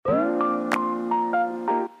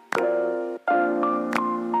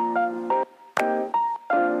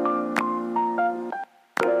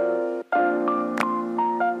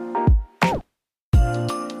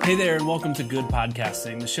Hey there, and welcome to Good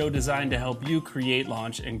Podcasting, the show designed to help you create,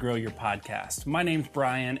 launch, and grow your podcast. My name's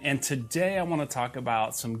Brian, and today I want to talk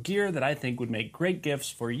about some gear that I think would make great gifts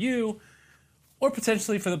for you or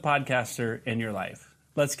potentially for the podcaster in your life.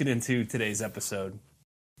 Let's get into today's episode.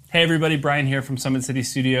 Hey everybody, Brian here from Summit City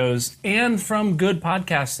Studios and from Good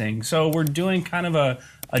Podcasting. So we're doing kind of a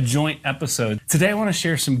joint episode. Today I want to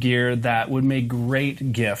share some gear that would make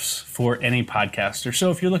great gifts for any podcaster.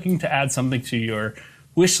 So if you're looking to add something to your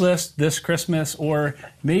wish list this Christmas, or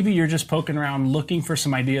maybe you're just poking around looking for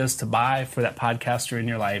some ideas to buy for that podcaster in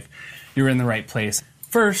your life, you're in the right place.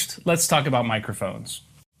 First, let's talk about microphones.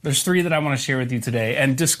 There's three that I want to share with you today.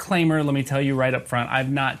 And disclaimer, let me tell you right up front,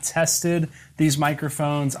 I've not tested these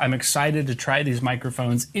microphones. I'm excited to try these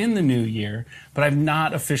microphones in the new year, but I've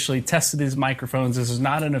not officially tested these microphones. This is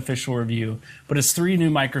not an official review, but it's three new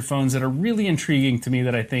microphones that are really intriguing to me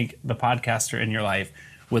that I think the podcaster in your life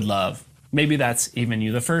would love. Maybe that's even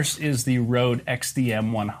you. The first is the Rode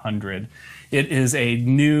XDM100. It is a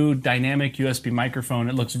new dynamic USB microphone.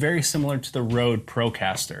 It looks very similar to the Rode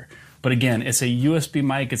Procaster. But again, it's a USB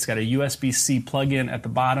mic. It's got a USB-C plug-in at the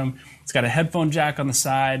bottom. It's got a headphone jack on the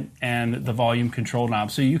side and the volume control knob.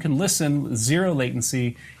 So you can listen with zero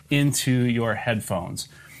latency into your headphones.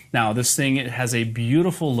 Now, this thing, it has a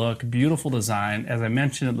beautiful look, beautiful design. As I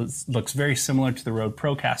mentioned, it looks very similar to the Rode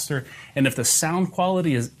Procaster. And if the sound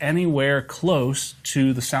quality is anywhere close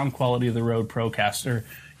to the sound quality of the Rode Procaster,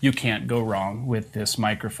 you can't go wrong with this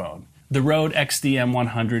microphone. The Rode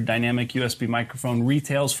XDM100 dynamic USB microphone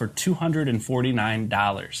retails for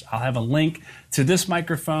 $249. I'll have a link to this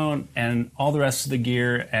microphone and all the rest of the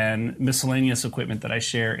gear and miscellaneous equipment that I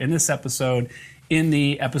share in this episode in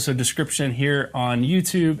the episode description here on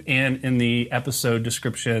YouTube and in the episode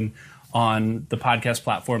description on the podcast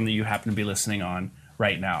platform that you happen to be listening on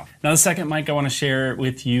right now. Now, the second mic I want to share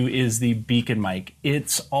with you is the Beacon mic.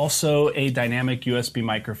 It's also a dynamic USB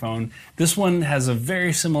microphone. This one has a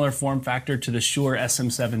very similar form factor to the Shure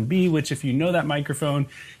SM7B, which if you know that microphone,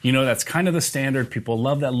 you know that's kind of the standard. People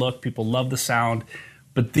love that look. People love the sound.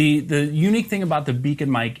 But the unique thing about the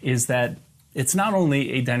Beacon mic is that it's not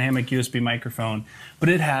only a dynamic USB microphone, but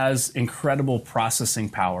it has incredible processing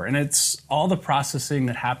power. And it's all the processing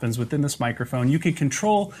that happens within this microphone. You can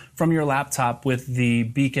control from your laptop with the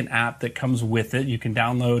Beacon app that comes with it. You can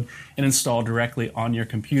download and install directly on your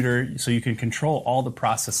computer, so you can control all the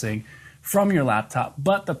processing from your laptop,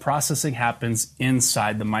 but the processing happens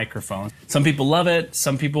inside the microphone. Some people love it.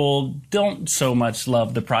 Some people don't so much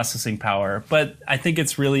love the processing power, but I think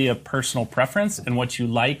it's really a personal preference and what you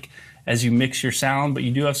like as you mix your sound, but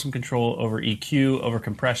you do have some control over EQ, over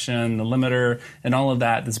compression, the limiter, and all of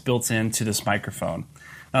that that's built into this microphone.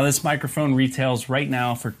 Now, this microphone retails right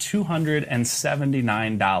now for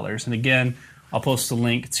 $279. And again, I'll post a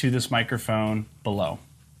link to this microphone below.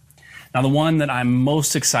 Now, the one that I'm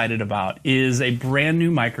most excited about is a brand new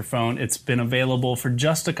microphone. It's been available for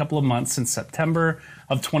just a couple of months since September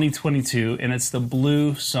of 2022, and it's the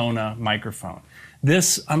Blue Sona microphone.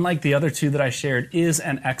 This, unlike the other two that I shared, is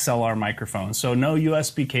an XLR microphone, so no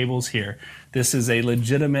USB cables here. This is a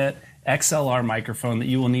legitimate XLR microphone that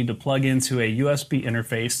you will need to plug into a USB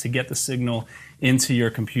interface to get the signal into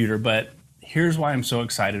your computer. But here's why I'm so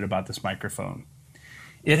excited about this microphone.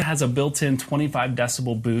 It has a built-in 25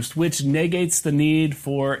 decibel boost, which negates the need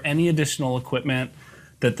for any additional equipment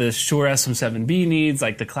that the Shure SM7B needs,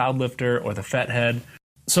 like the Cloud Lifter or the Fethead.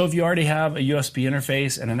 So if you already have a USB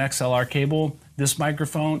interface and an XLR cable, this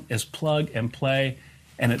microphone is plug and play,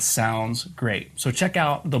 and it sounds great. So check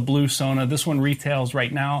out the Blue Sona. This one retails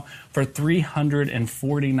right now for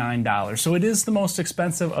 $349. So it is the most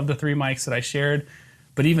expensive of the three mics that I shared,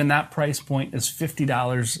 but even that price point is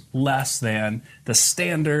 $50 less than the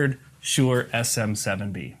standard Shure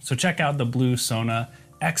SM7B. So check out the Blue Sona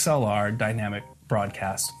XLR dynamic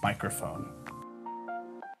broadcast microphone.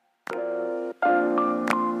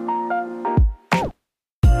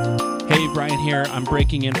 Hey, Brian here. I'm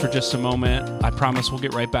breaking in for just a moment. I promise we'll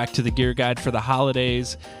get right back to the gear guide for the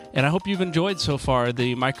holidays. And I hope you've enjoyed so far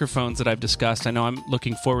the microphones that I've discussed. I know I'm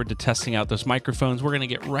looking forward to testing out those microphones. We're going to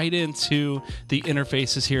get right into the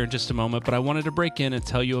interfaces here in just a moment, but I wanted to break in and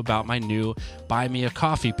tell you about my new Buy Me a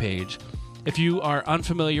Coffee page. If you are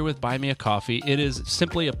unfamiliar with Buy Me a Coffee, it is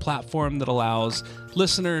simply a platform that allows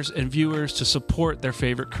listeners and viewers to support their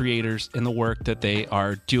favorite creators in the work that they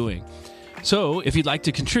are doing. So if you'd like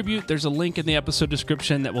to contribute, there's a link in the episode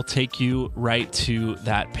description that will take you right to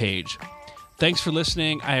that page. Thanks for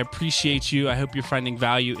listening. I appreciate you. I hope you're finding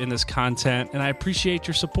value in this content, and I appreciate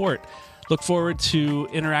your support. Look forward to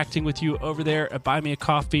interacting with you over there at Buy Me a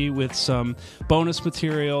Coffee with some bonus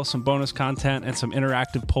material, some bonus content, and some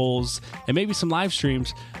interactive polls, and maybe some live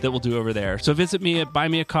streams that we'll do over there. So visit me at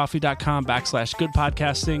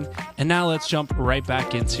buymeacoffee.com/goodpodcasting. And now let's jump right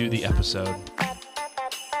back into the episode.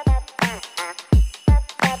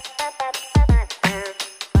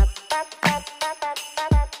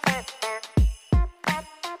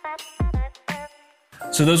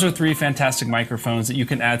 So those are 3 fantastic microphones that you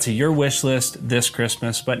can add to your wish list this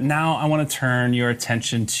Christmas. But now I want to turn your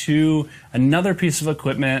attention to another piece of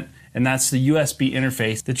equipment, and that's the USB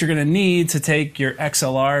interface that you're going to need to take your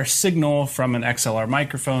XLR signal from an XLR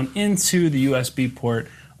microphone into the USB port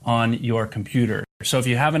on your computer. So if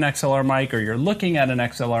you have an XLR mic or you're looking at an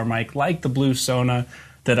XLR mic like the Blue Sona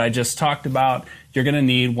that I just talked about, you're going to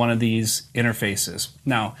need one of these interfaces.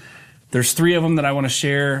 Now, there's 3 of them that I want to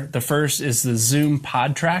share. The first is the Zoom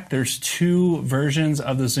PodTrack. There's 2 versions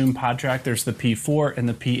of the Zoom PodTrack. There's the P4 and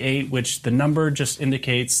the P8, which the number just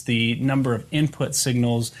indicates the number of input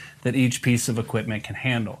signals that each piece of equipment can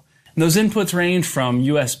handle. And those inputs range from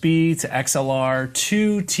USB to XLR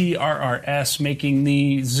to TRRS, making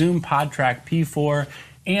the Zoom PodTrack P4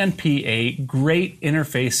 and P8 great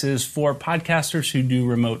interfaces for podcasters who do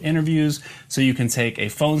remote interviews. So you can take a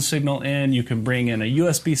phone signal in, you can bring in a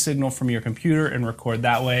USB signal from your computer and record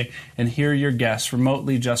that way and hear your guests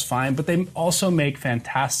remotely just fine. But they also make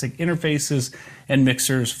fantastic interfaces and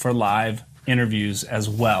mixers for live interviews as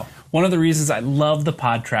well. One of the reasons I love the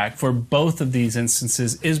PodTrack for both of these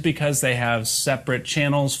instances is because they have separate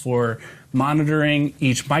channels for monitoring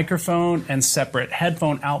each microphone and separate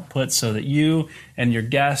headphone outputs so that you and your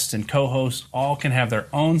guests and co-hosts all can have their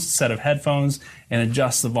own set of headphones and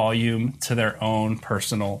adjust the volume to their own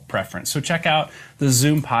personal preference. So check out the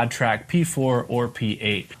Zoom PodTrack P4 or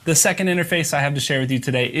P8. The second interface I have to share with you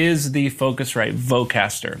today is the Focusrite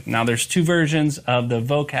Vocaster. Now there's 2 versions of the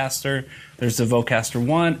Vocaster. There's the Vocaster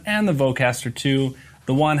 1 and the Vocaster 2.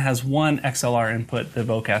 The 1 has 1 XLR input. The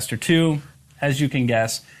Vocaster 2, as you can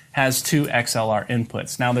guess, has 2 XLR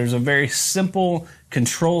inputs. Now there's a very simple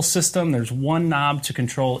control system. There's 1 knob to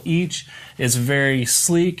control each. It's very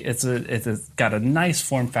sleek. It's got a nice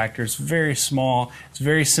form factor. It's very small. It's a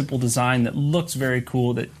very simple design that looks very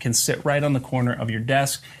cool, that can sit right on the corner of your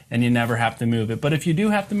desk and you never have to move it. But if you do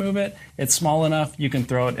have to move it, it's small enough you can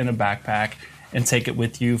throw it in a backpack and take it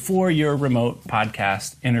with you for your remote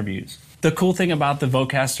podcast interviews. The cool thing about the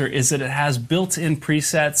Vocaster is that it has built-in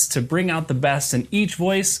presets to bring out the best in each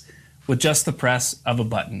voice with just the press of a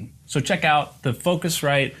button. So check out the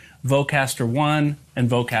Focusrite Vocaster 1 and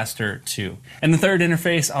Vocaster 2. And the third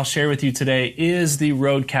interface I'll share with you today is the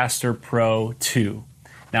Rodecaster Pro 2.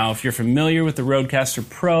 Now, if you're familiar with the Rodecaster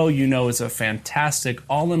Pro, you know it's a fantastic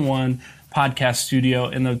all-in-one podcast studio,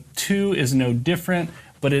 and the 2 is no different,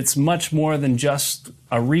 but it's much more than just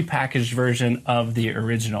a repackaged version of the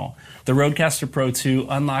original. The Rodecaster Pro 2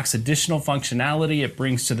 unlocks additional functionality. It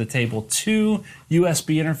brings to the table 2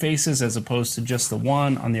 USB interfaces as opposed to just the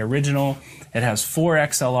 1 on the original. It has 4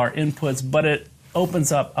 XLR inputs, but it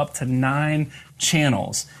opens up to 9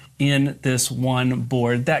 channels in this one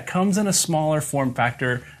board that comes in a smaller form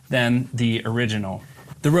factor than the original.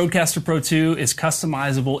 The Rodecaster Pro 2 is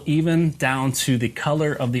customizable even down to the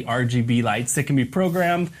color of the RGB lights that can be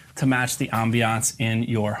programmed to match the ambiance in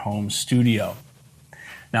your home studio.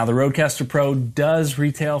 Now, the Rodecaster Pro does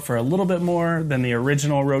retail for a little bit more than the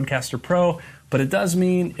original Rodecaster Pro, but it does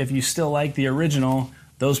mean if you still like the original,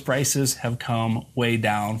 those prices have come way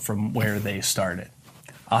down from where they started.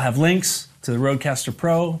 I'll have links to the Rodecaster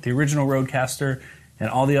Pro, the original Rodecaster, and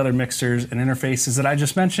all the other mixers and interfaces that I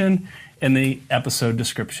just mentioned in the episode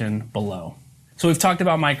description below. So we've talked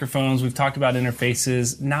about microphones, we've talked about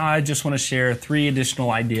interfaces. Now I just want to share 3 additional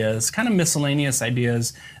ideas, kind of miscellaneous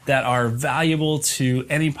ideas that are valuable to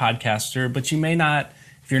any podcaster, but you may not,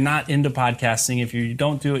 if you're not into podcasting, if you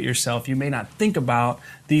don't do it yourself, you may not think about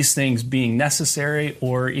these things being necessary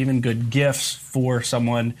or even good gifts for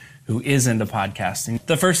someone who is into podcasting.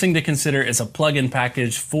 The first thing to consider is a plug-in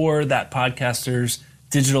package for that podcaster's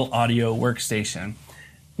digital audio workstation.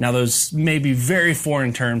 Now, those may be very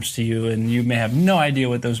foreign terms to you, and you may have no idea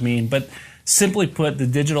what those mean, but simply put, the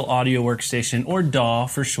digital audio workstation, or DAW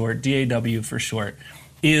for short, DAW for short,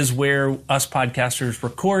 is where us podcasters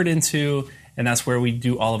record into, and that's where we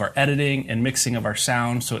do all of our editing and mixing of our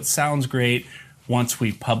sound, so it sounds great once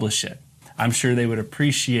we publish it. I'm sure they would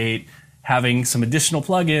appreciate having some additional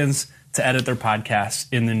plugins to edit their podcasts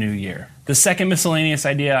in the new year. The second miscellaneous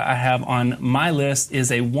idea I have on my list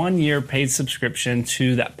is a 1-year paid subscription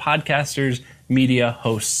to that podcaster's media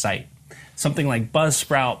host site. Something like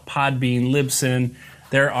Buzzsprout, Podbean, Libsyn,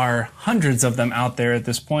 There are hundreds of them out there at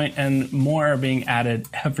this point, and more are being added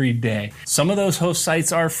every day. Some of those host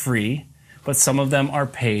sites are free, but some of them are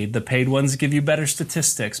paid. The paid ones give you better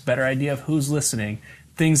statistics, better idea of who's listening,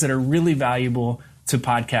 things that are really valuable to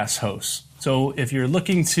podcast hosts. So if you're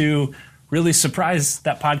looking to really surprise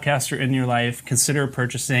that podcaster in your life, consider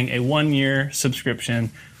purchasing a 1-year subscription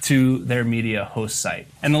to their media host site.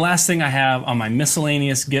 And the last thing I have on my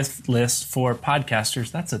miscellaneous gift list for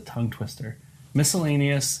podcasters, that's a tongue twister,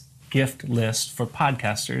 miscellaneous gift list for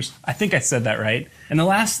podcasters. I think I said that right. And the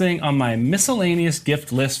last thing on my miscellaneous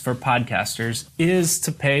gift list for podcasters is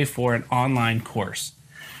to pay for an online course.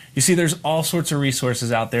 You see, there's all sorts of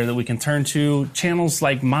resources out there that we can turn to, channels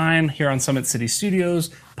like mine here on Summit City Studios,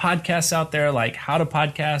 podcasts out there like How to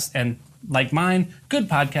Podcast, and like mine, Good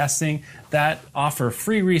Podcasting, that offer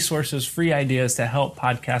free resources, free ideas to help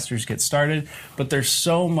podcasters get started. But there's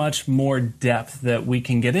so much more depth that we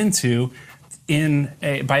can get into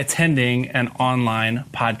by attending an online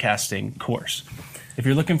podcasting course. If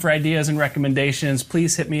you're looking for ideas and recommendations,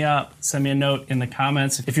 please hit me up, send me a note in the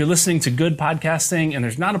comments. If you're listening to Good Podcasting and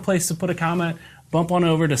there's not a place to put a comment, bump on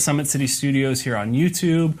over to Summit City Studios here on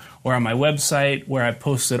YouTube or on my website where I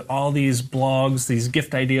posted all these blogs, these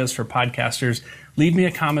gift ideas for podcasters. Leave me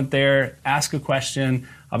a comment there, ask a question.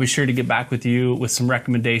 I'll be sure to get back with you with some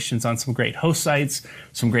recommendations on some great host sites,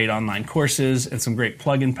 some great online courses, and some great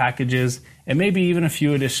plugin packages, and maybe even a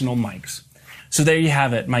few additional mics. So there you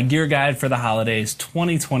have it, my gear guide for the holidays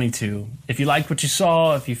 2022. If you liked what you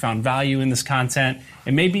saw, if you found value in this content,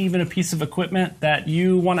 and maybe even a piece of equipment that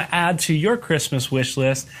you want to add to your Christmas wish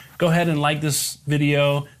list, go ahead and like this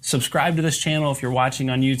video, subscribe to this channel if you're watching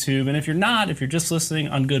on YouTube, and if you're not, if you're just listening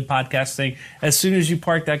on Good Podcasting, as soon as you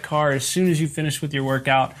park that car, as soon as you finish with your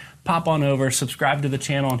workout, pop on over, subscribe to the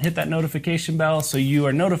channel, and hit that notification bell so you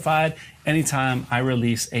are notified anytime I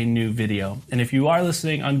release a new video. And if you are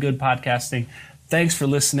listening on Good Podcasting, thanks for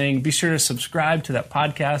listening. Be sure to subscribe to that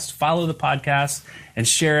podcast, follow the podcast, and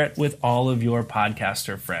share it with all of your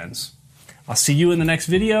podcaster friends. I'll see you in the next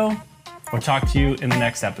video or talk to you in the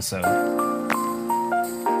next episode.